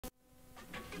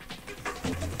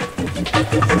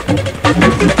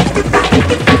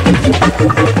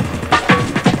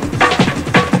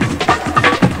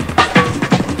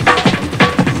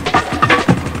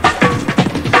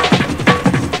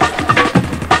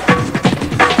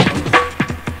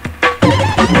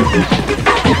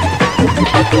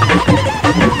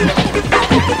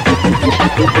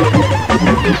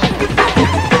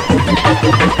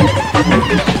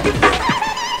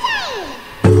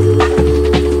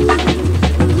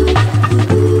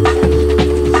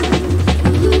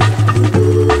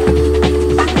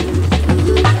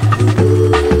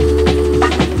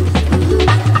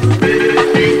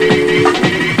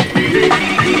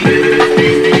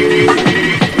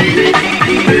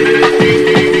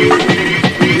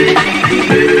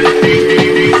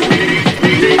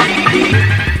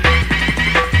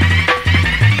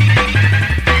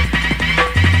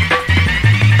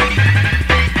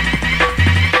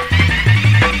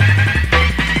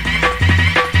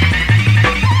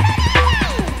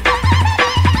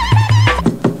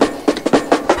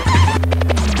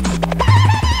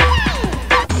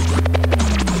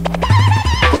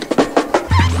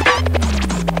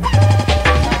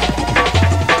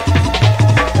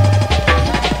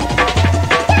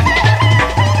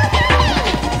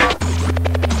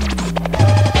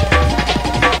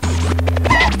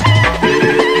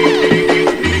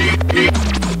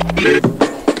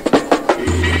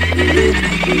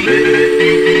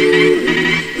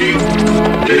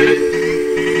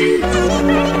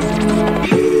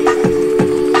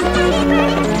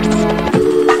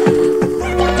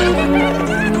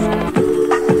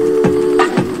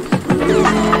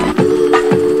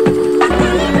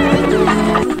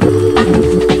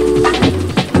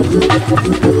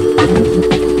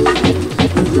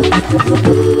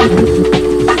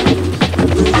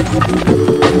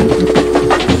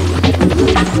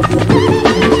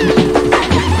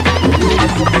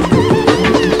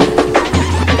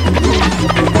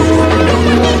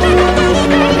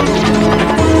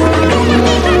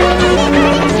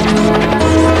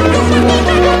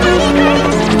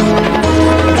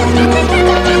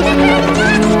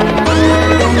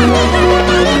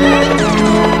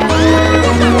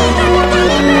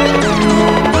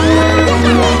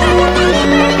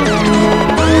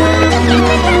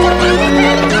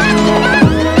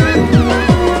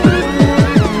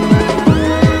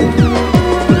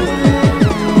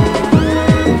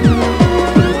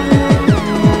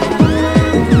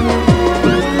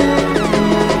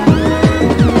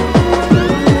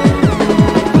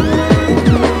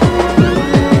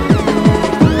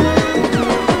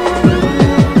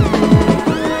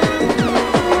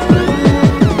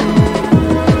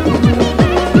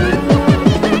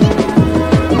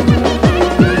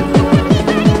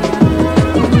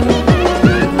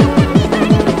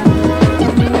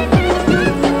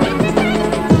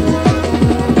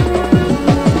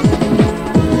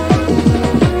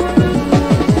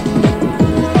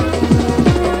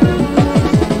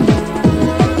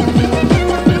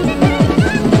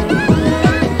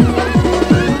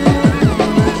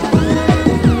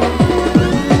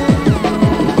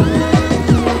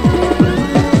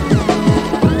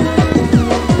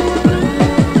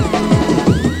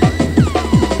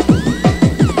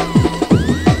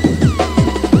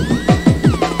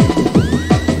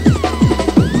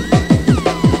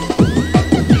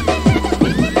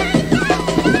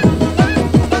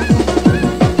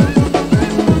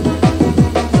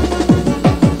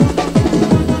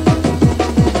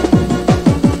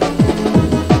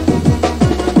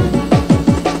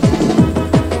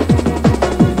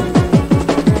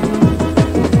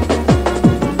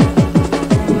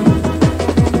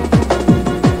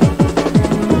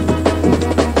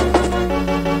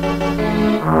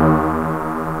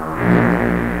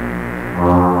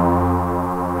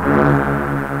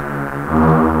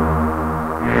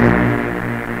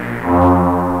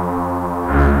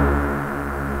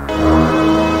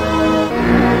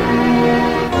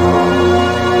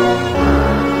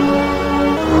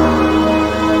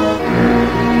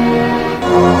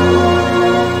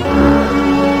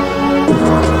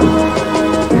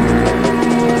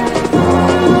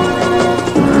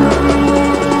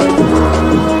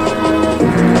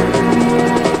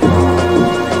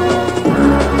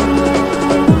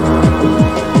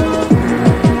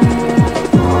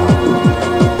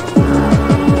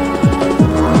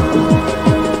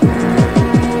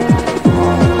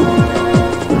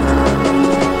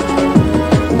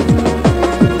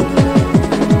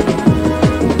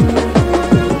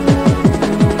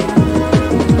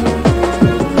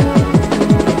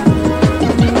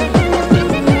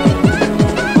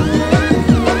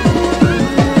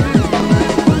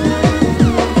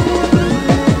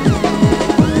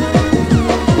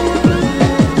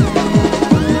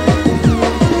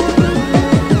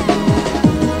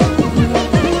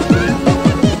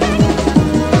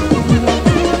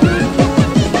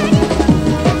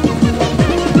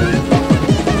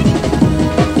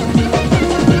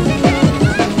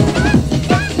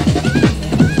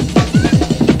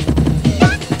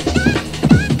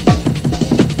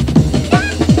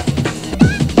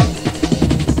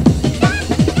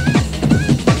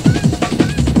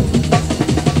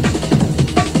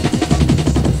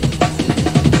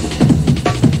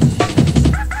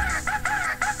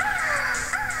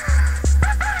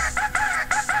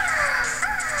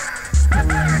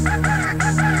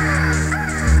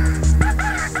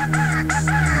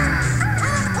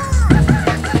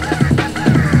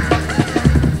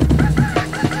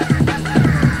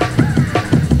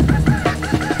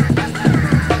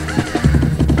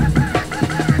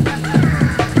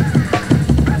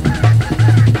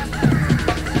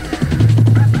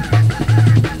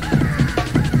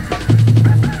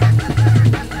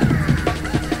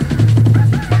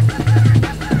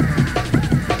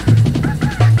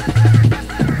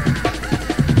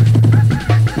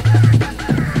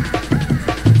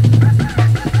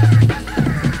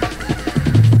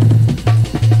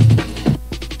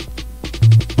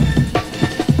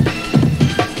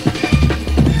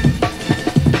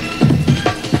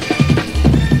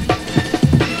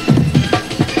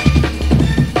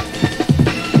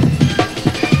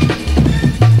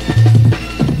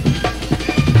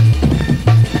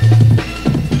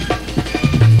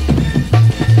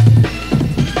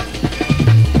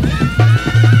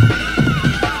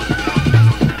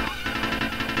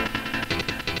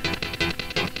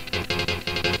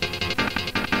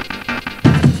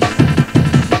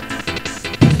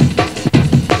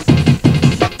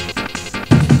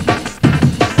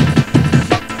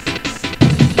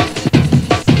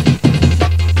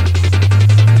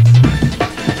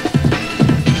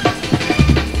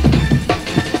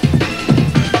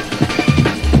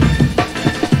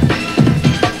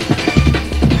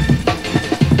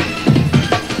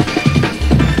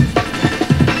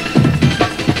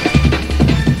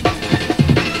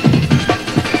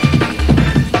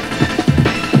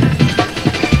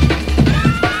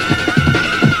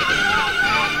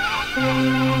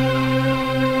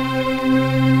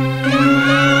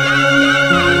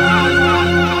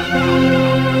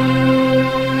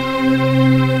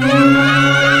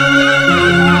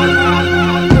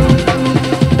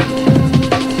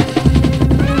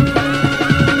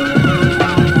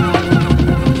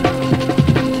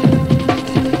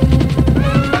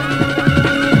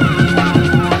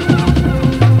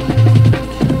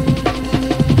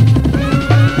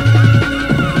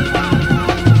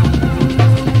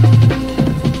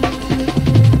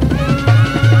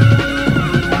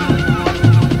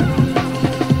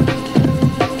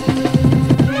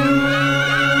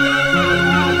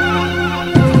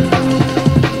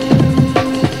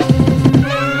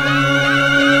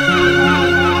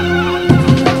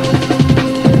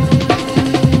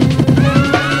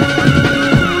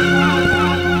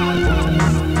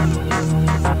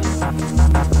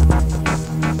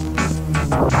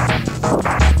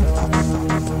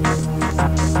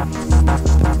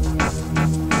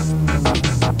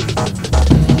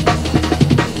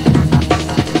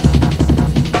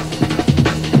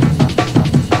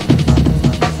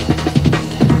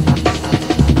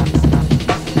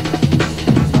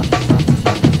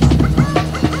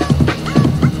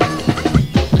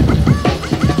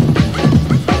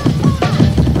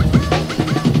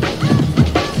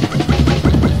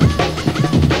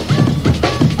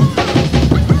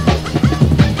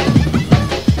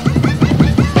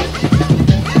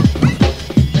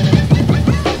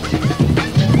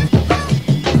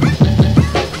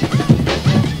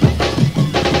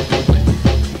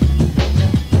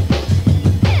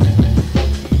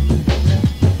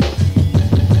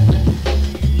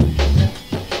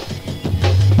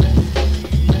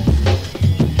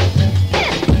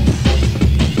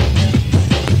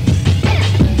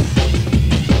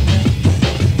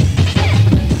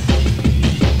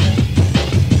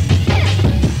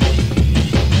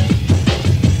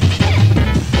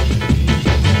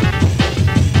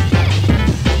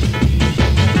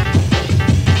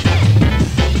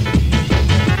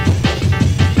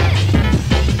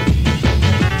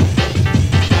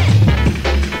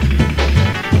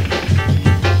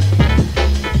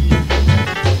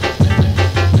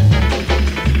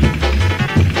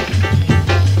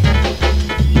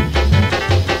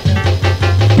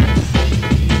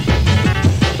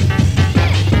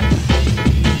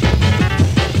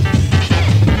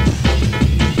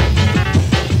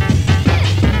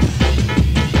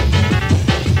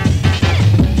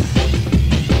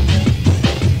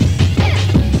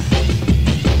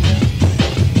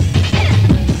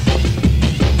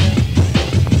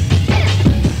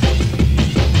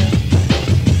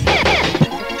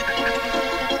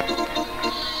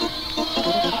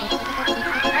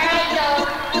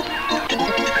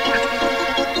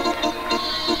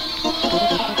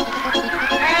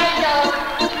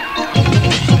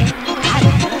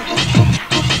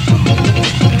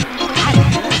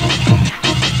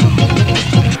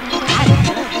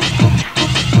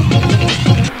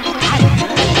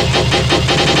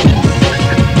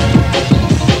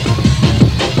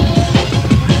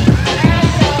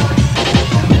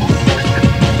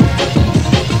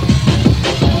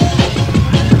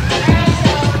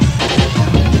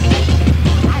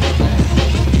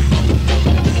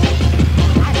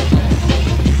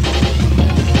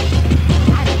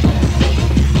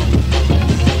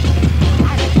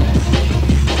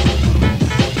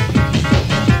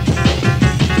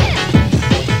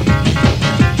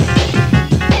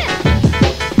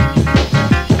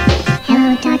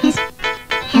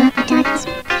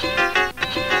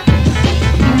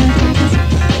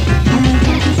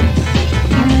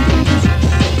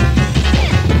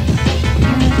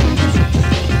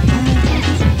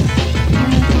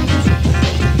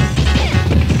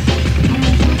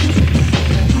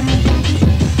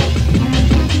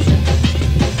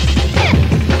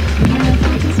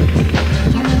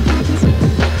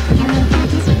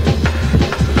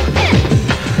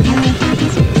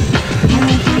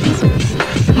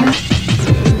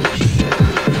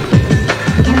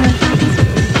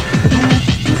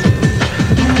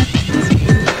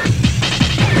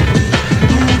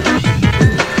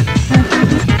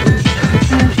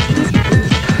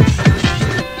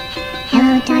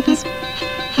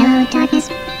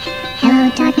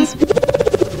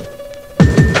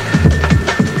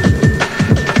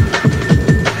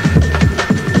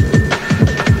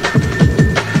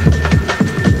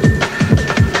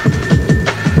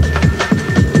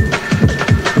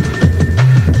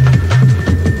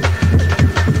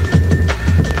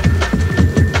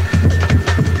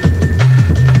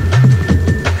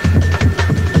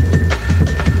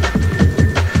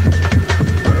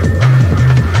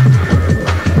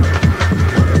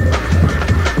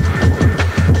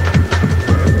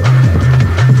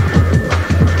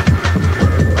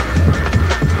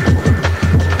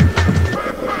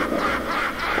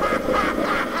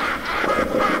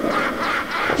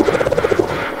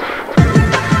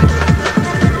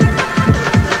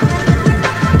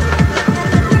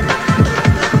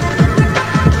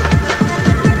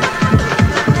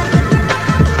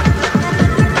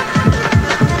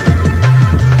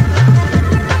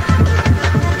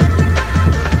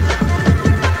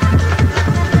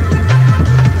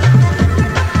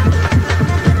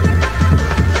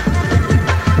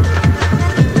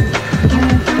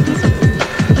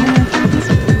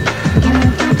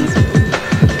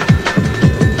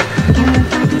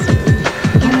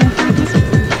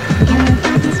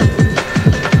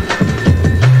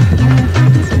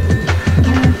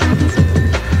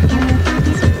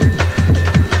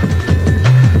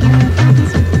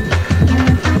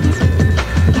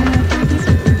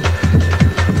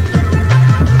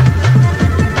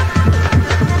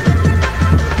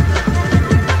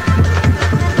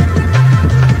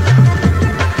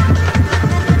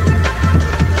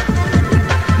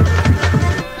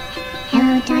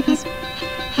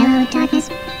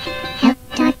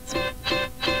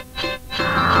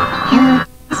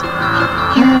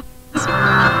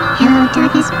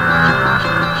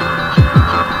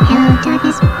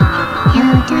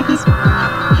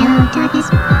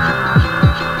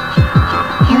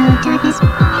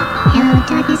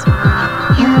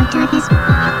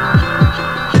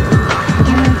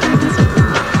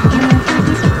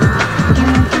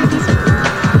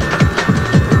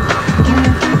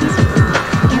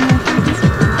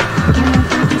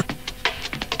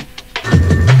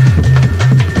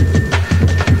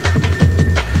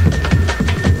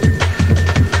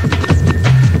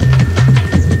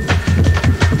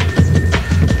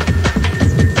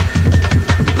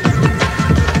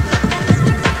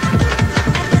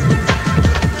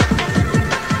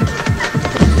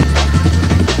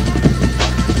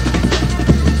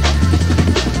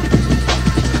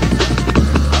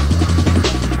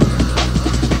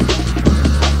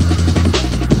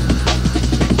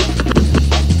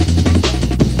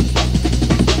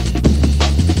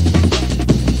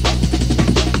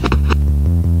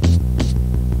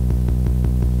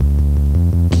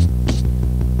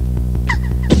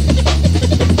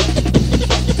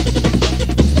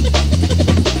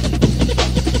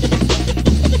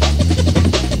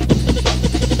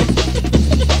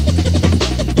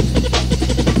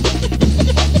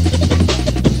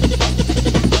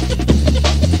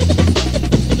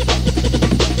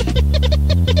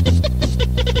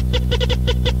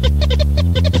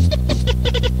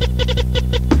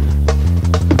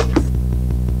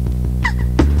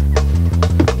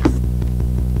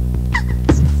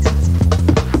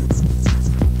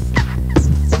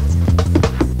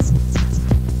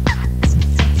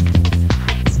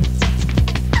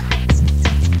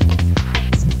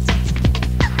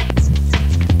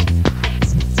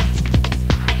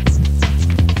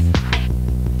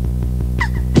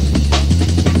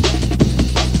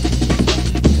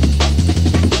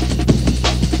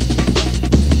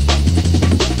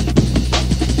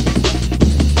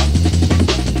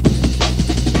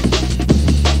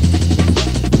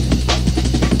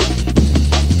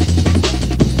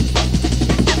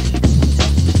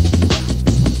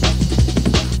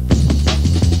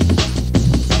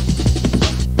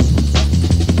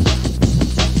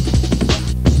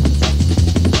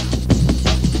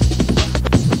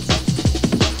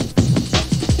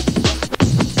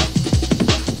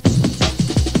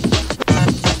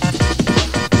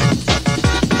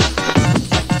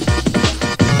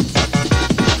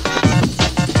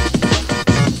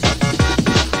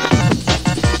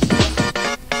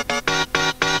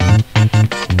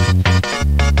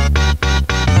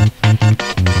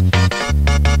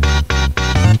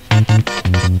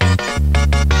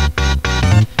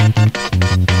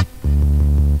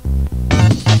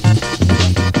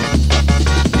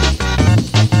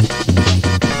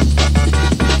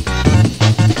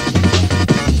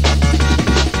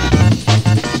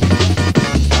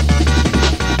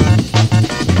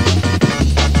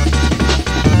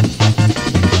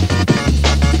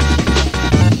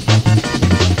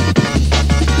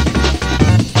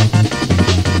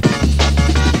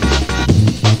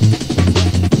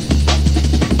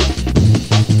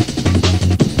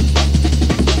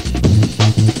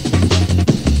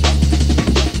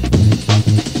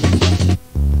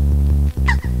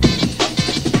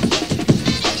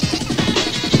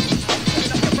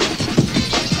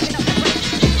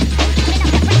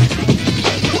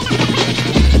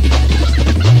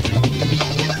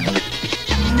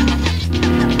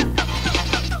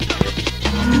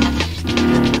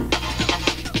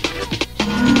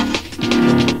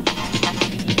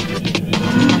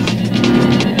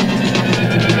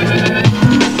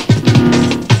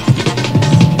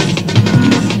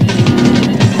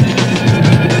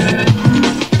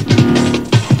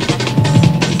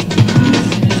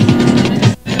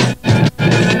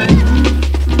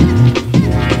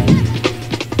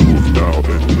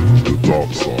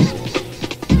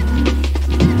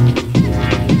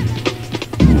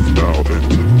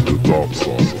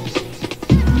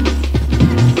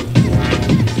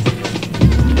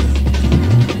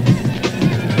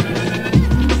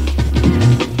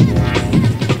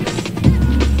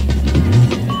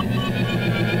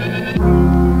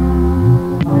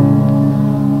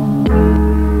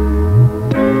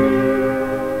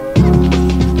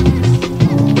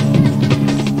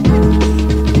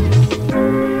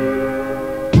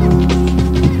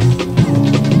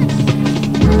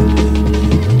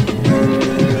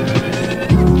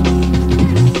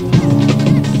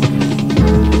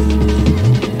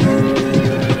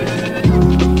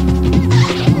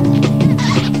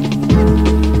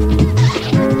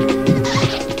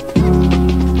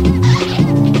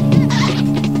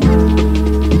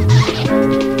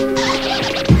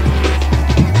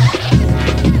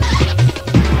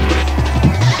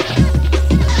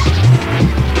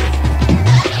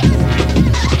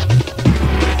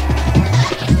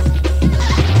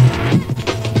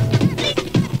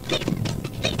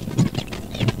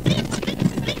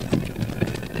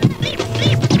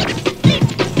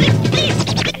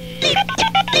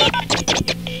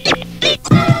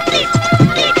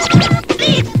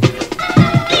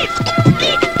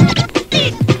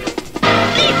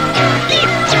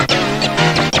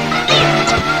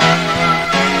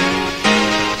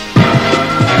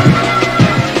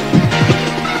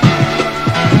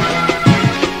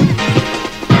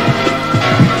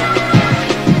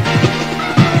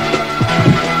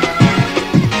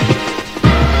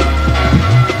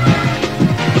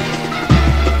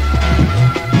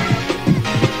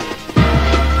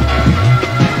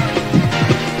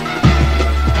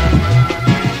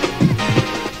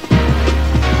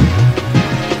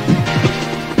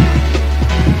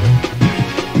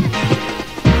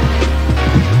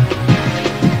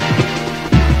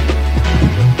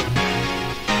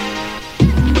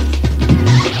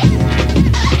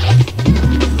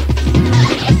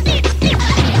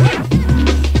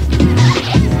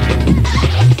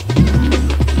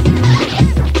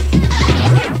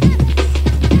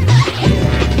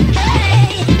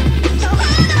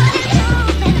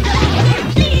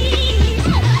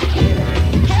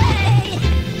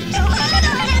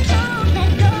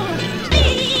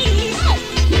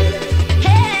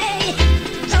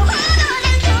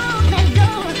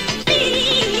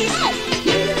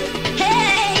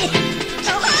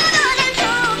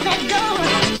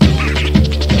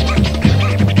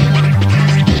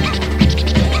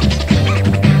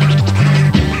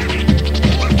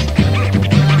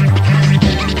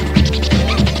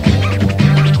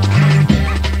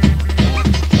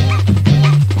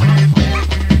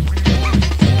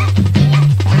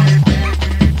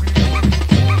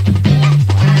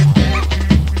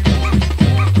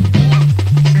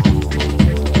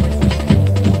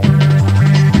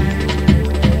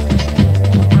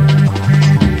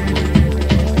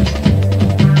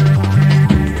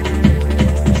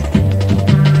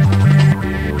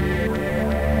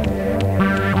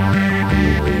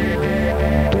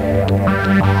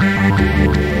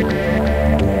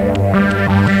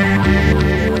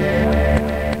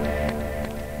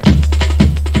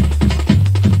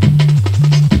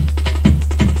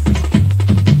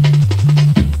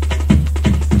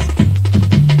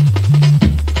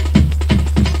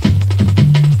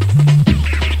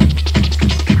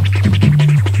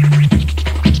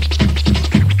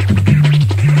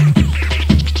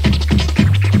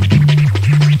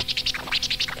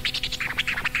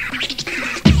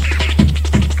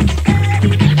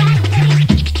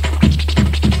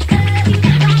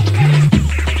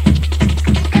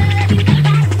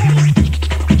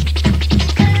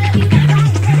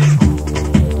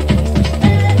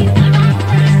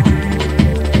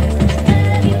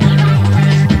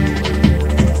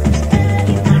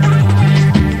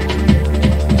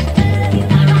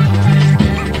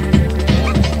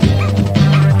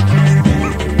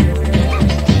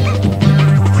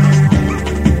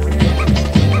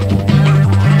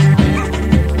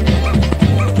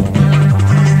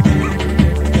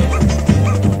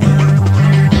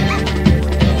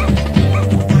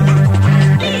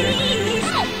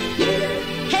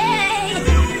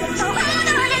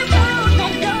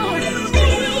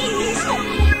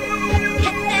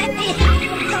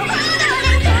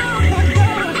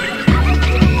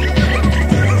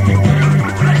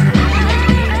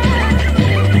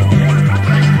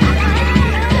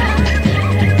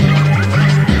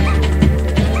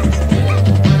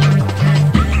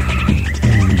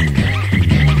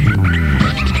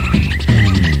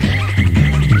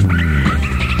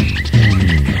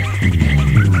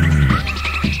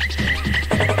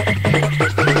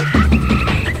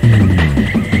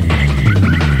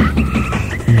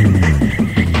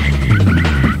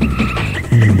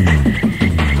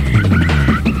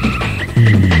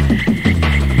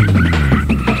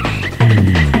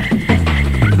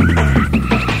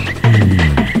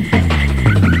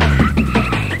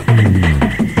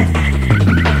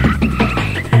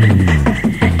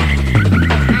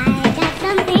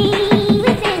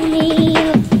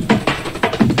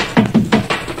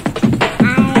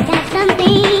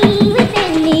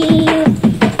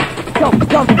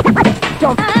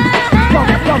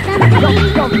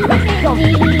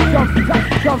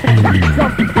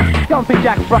Jumpin'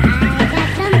 jack from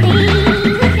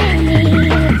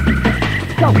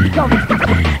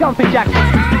Jumpin' jack.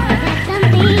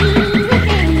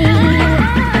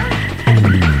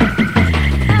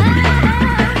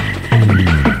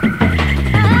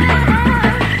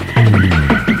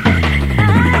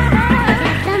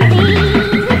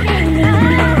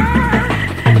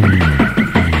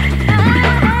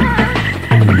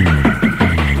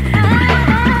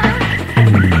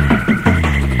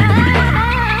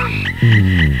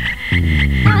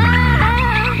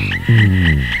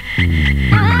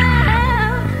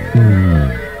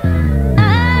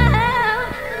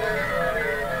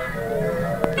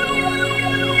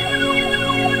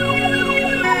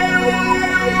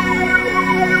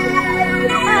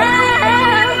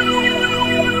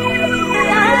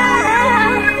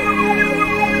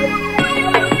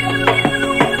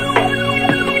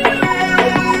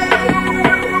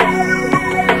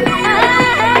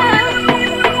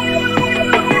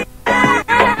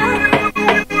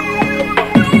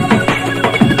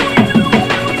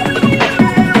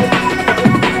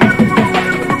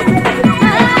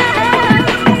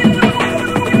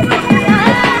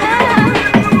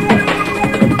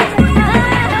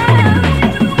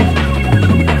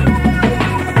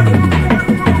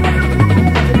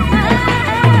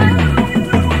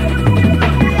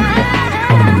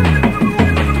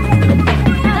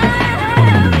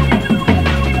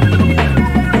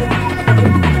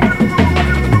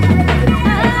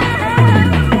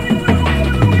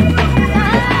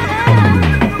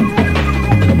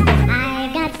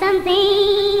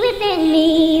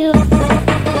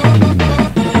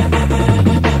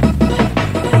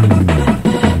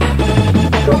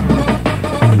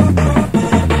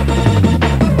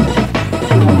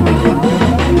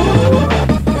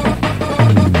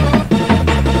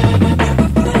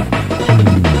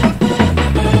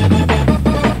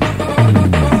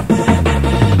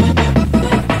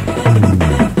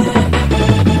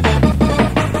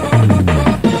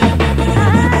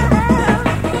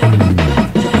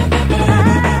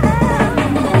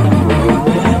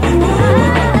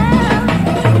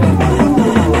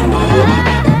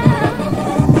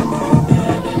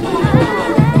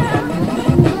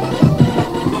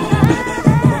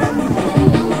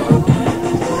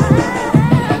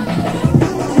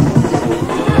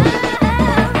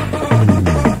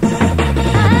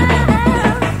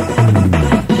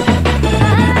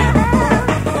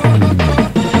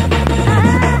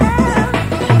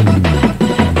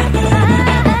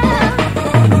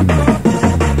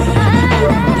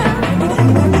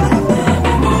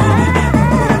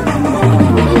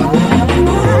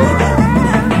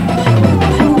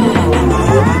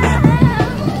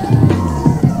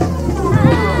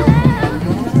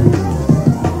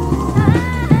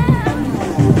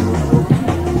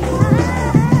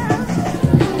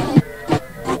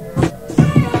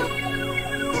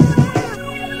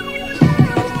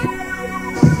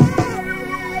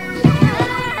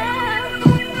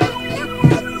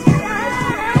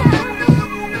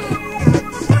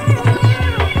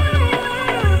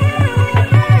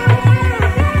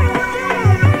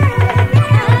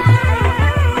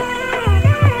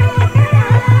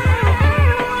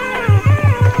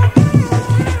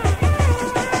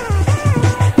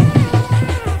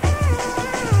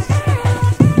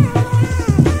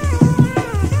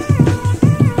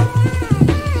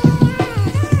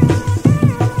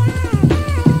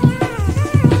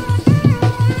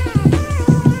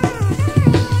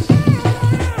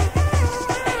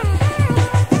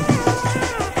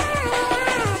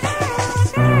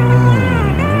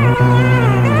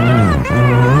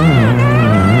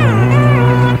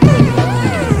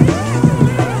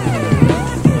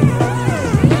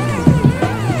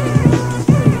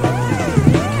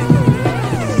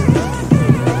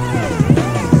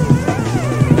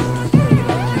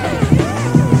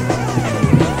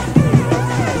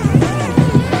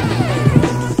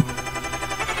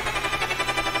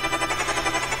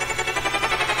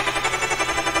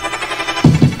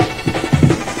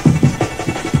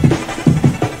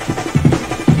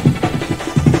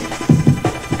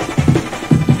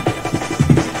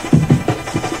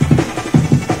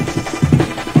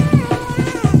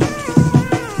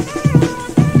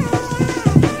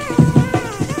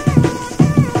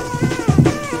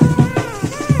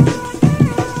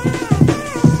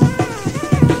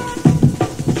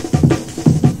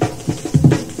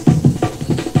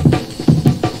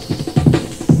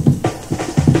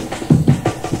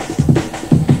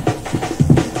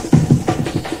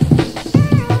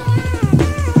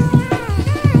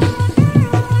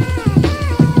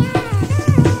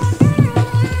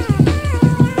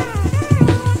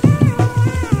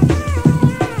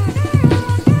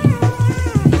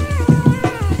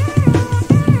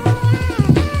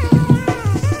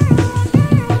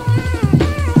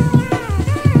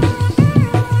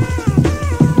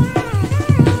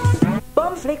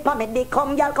 med dick,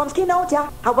 kom y'all kom skin out ya.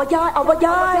 How are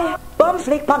y'all? Bum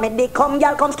flick pa med dick, kom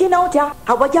y'all kom skin out ya.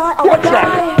 How are y'all? Bum flick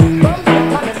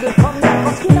pa med dick, kom y'all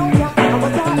kom skin out ya. How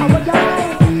are y'all?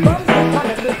 Bum flick pa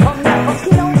med dick, kom y'all kom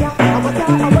skin out ya. How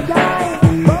are y'all?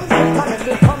 Bum flick pa med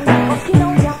dick, kom y'all kom skin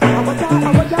out ya.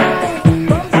 How are y'all?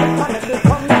 Bum flick pa med dick,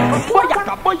 kom y'all kom skin out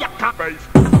ya. Boyaka.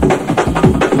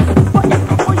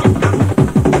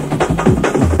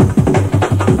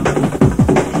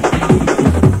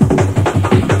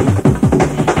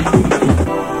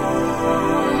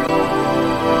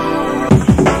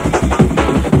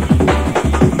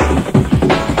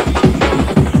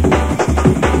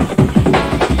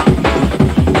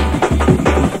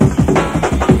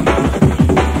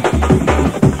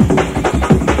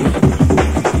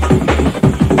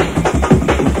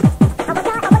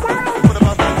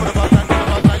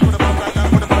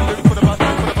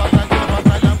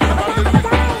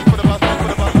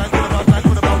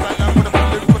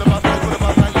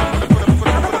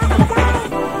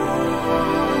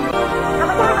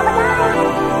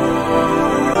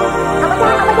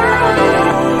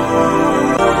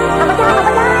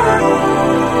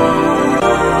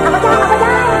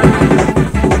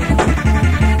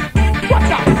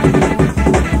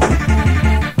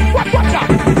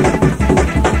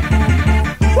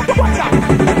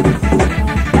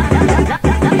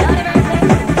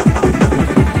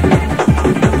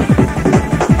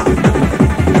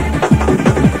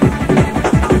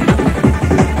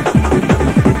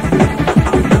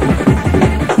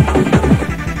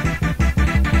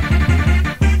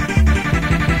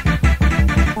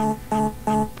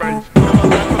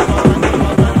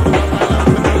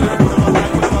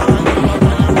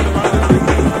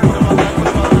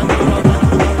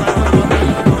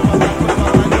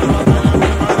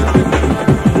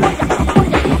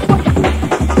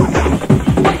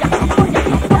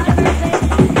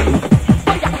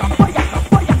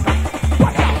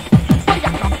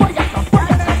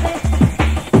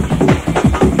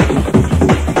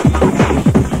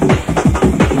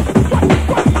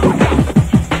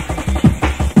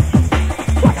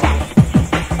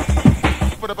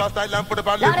 Put up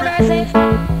on the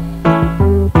lyrics.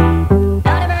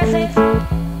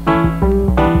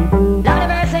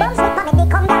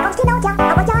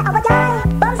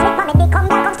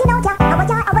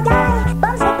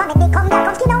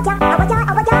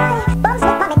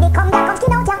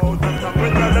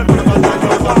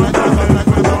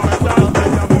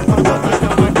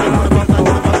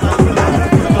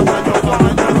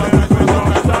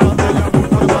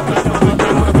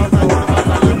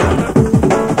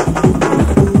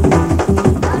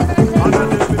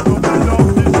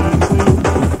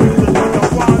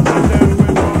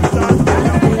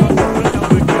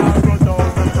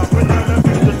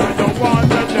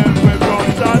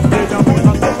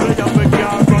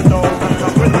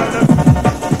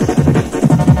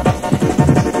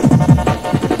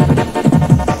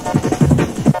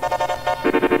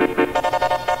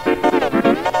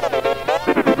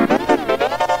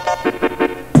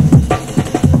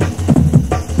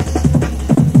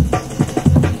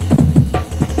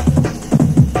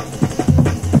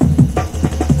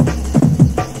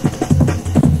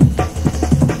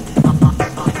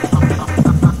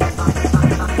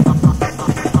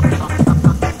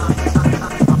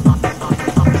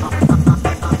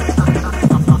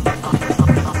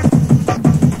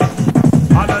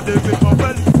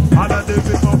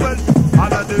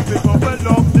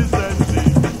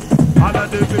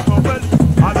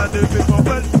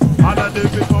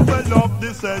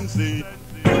 decency.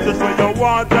 Just when you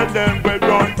want and then we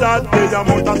run that day. I'm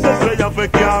out of sense where you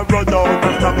can't run out.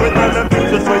 And stop it and them.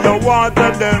 Just when you want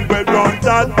and then we run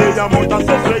that day. I'm out of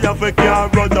sense where you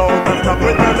can't run out. And stop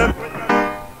it and them.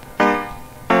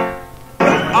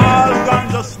 All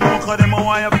ganja smoker, them I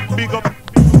want you big up.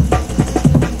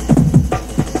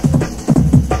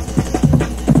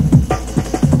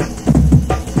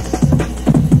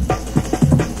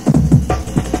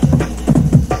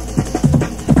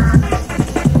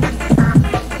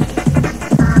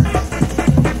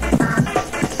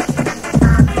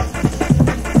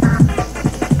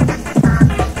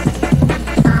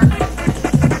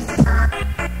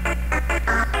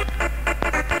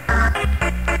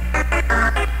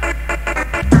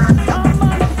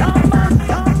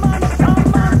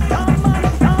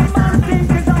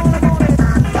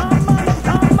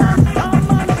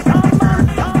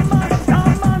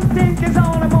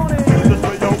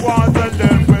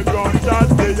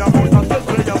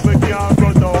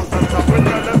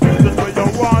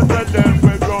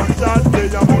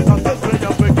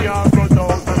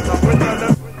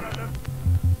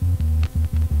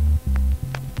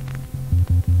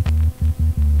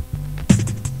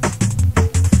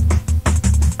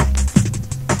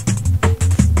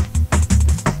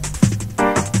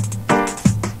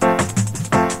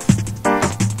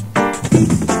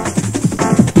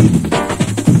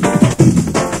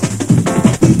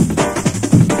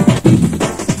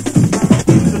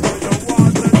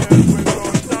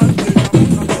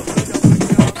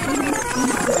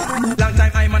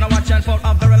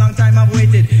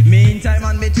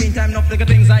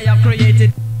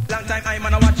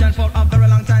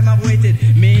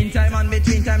 and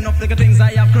between time, enough little things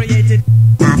I have created.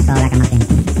 Paso ragamuffin.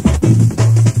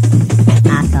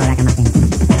 Paso ragamuffin.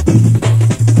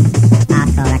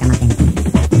 Paso ragamuffin.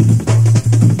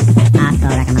 Paso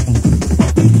ragamuffin.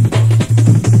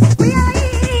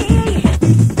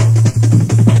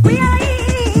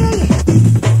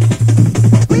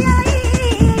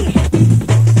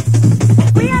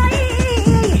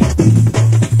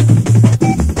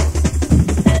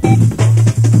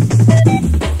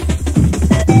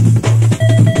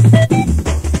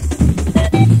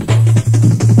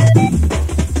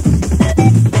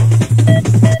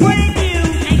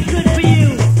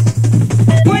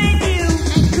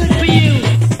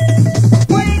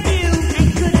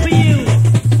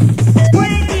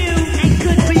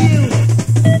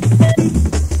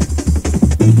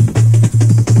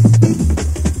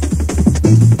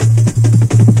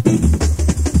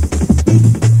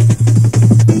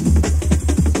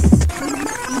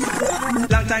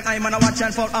 I'm on a watch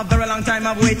and for a very long time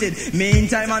I've waited.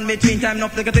 Meantime and between time,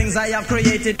 enough little things I have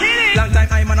created. Long time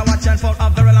I'm on a watch and for a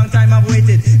very long time I've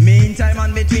waited. Meantime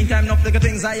and between time, enough little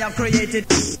things I have created.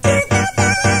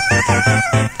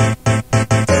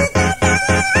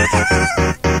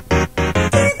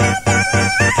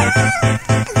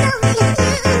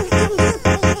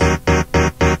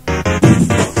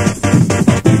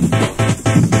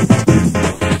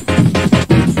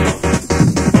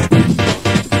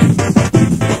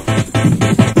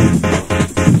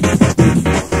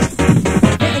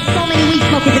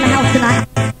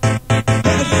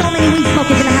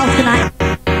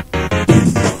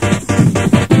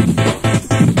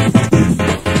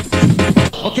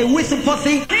 Okay, whistle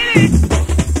pussy.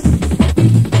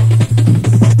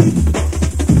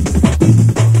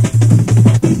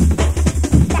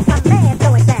 That's my man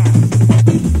throwing down.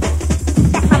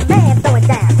 That's my man throwing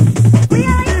down. We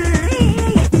are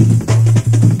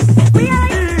We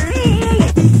are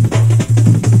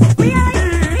We are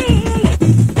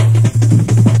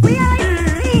We are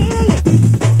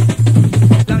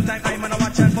Long time I'm on a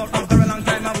watch and for a very long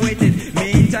time I've waited.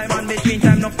 Meantime and between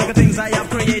time, enough little things I have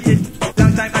created.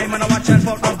 I'm on a watch and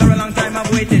for a very long time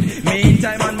I've waited.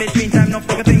 Meantime and between time, enough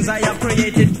little things I have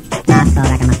created. Paso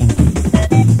ragamuffin.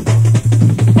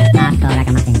 Paso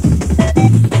ragamuffin.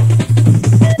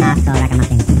 Paso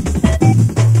ragamuffin.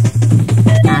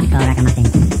 Paso ragamuffin.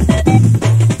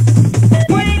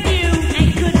 Brand new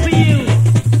and good for you.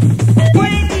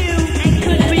 Brand new and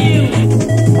good for you.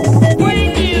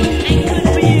 Brand new and good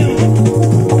for you.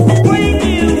 Brand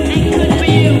new and good for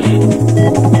you.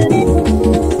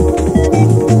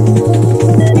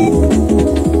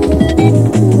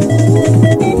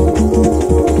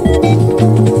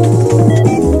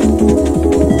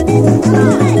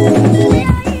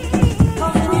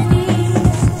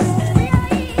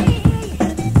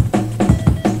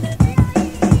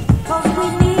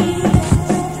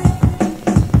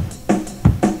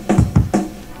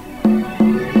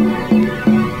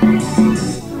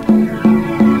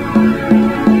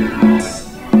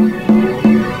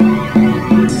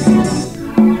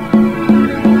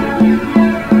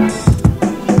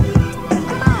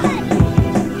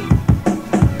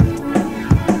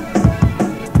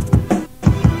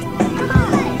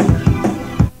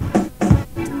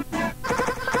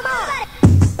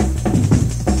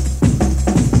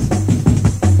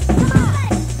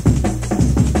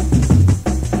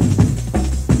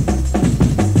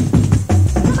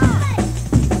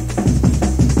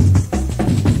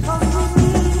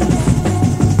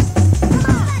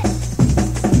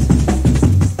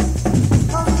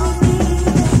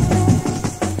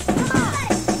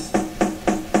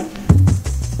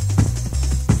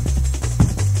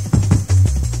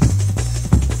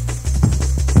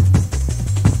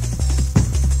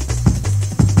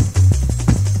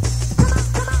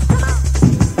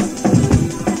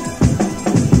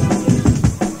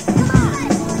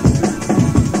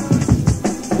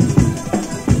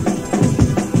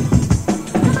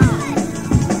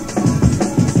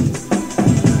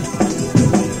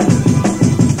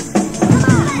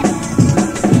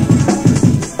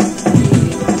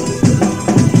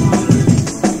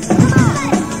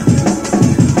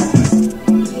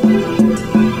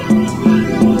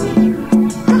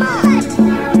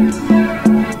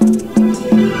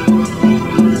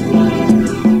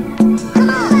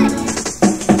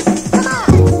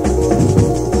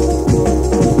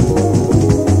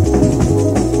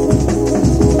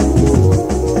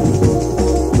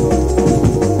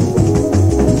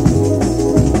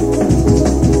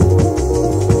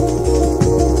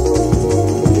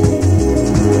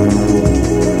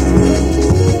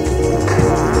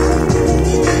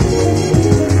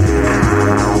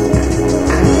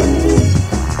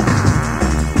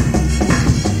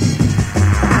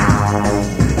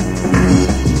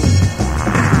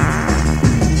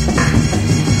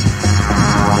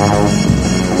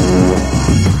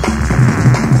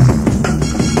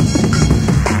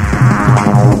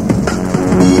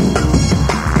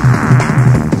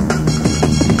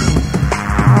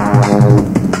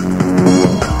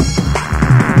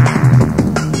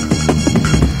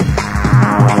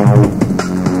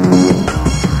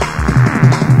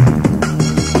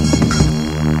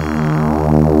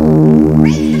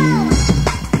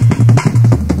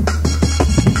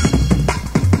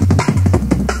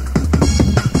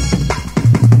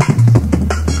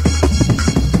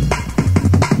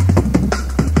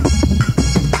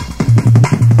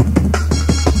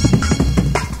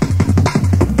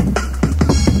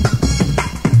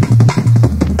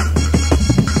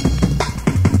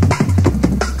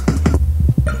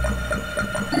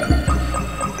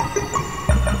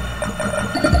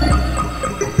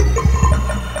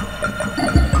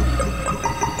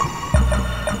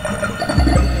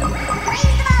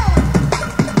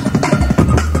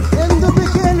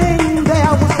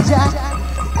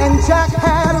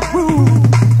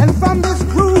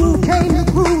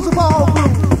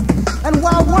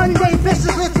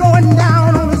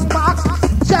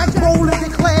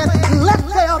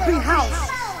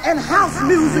 house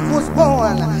music was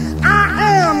born.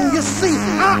 I am, you see,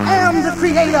 I am the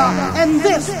creator, and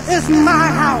this is my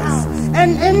house.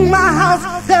 And in my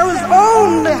house, there is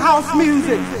only house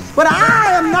music. But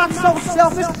I am not so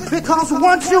selfish, because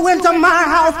once you enter my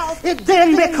house, it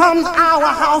then becomes our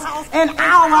house and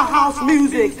our house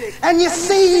music. And you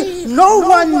see, no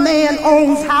one man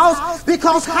owns house,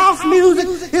 because house music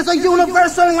is a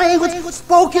universal language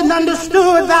spoken and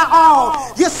understood by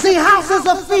all. You see, house is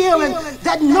a feeling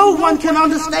that no one can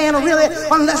understand really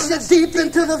unless you're deep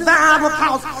into the vibe of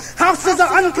house. House is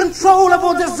an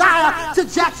uncontrollable desire to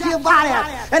jack your body.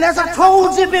 And as I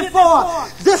told you before,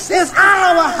 this is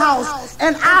our house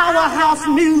and our house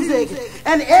music.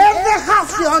 And every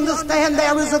house, you understand,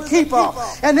 there is a keeper.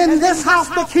 And in this house,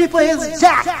 the keeper is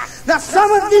Jack. Now,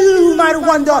 some of you might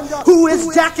wonder, who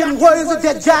is Jack and what is it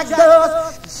that Jack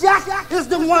does? Jack is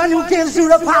the one who gives you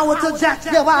the power to jack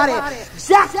your body.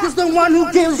 Jack is the one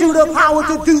who gives you the power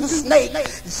to do the snake.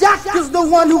 Jack is the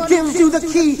one who gives you the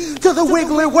key to the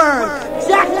wiggly worm.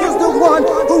 Jack is the one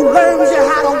who learns you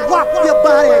how to walk your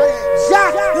body.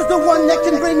 Jack is the one that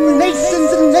can bring nations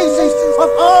and nations of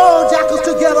all jackals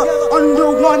together under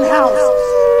one house.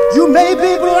 You may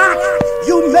be black,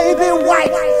 you may be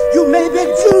white, you may be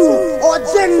Jew or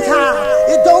Gentile.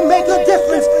 It don't make a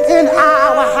difference in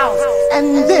our house.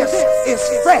 And this is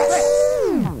fresh.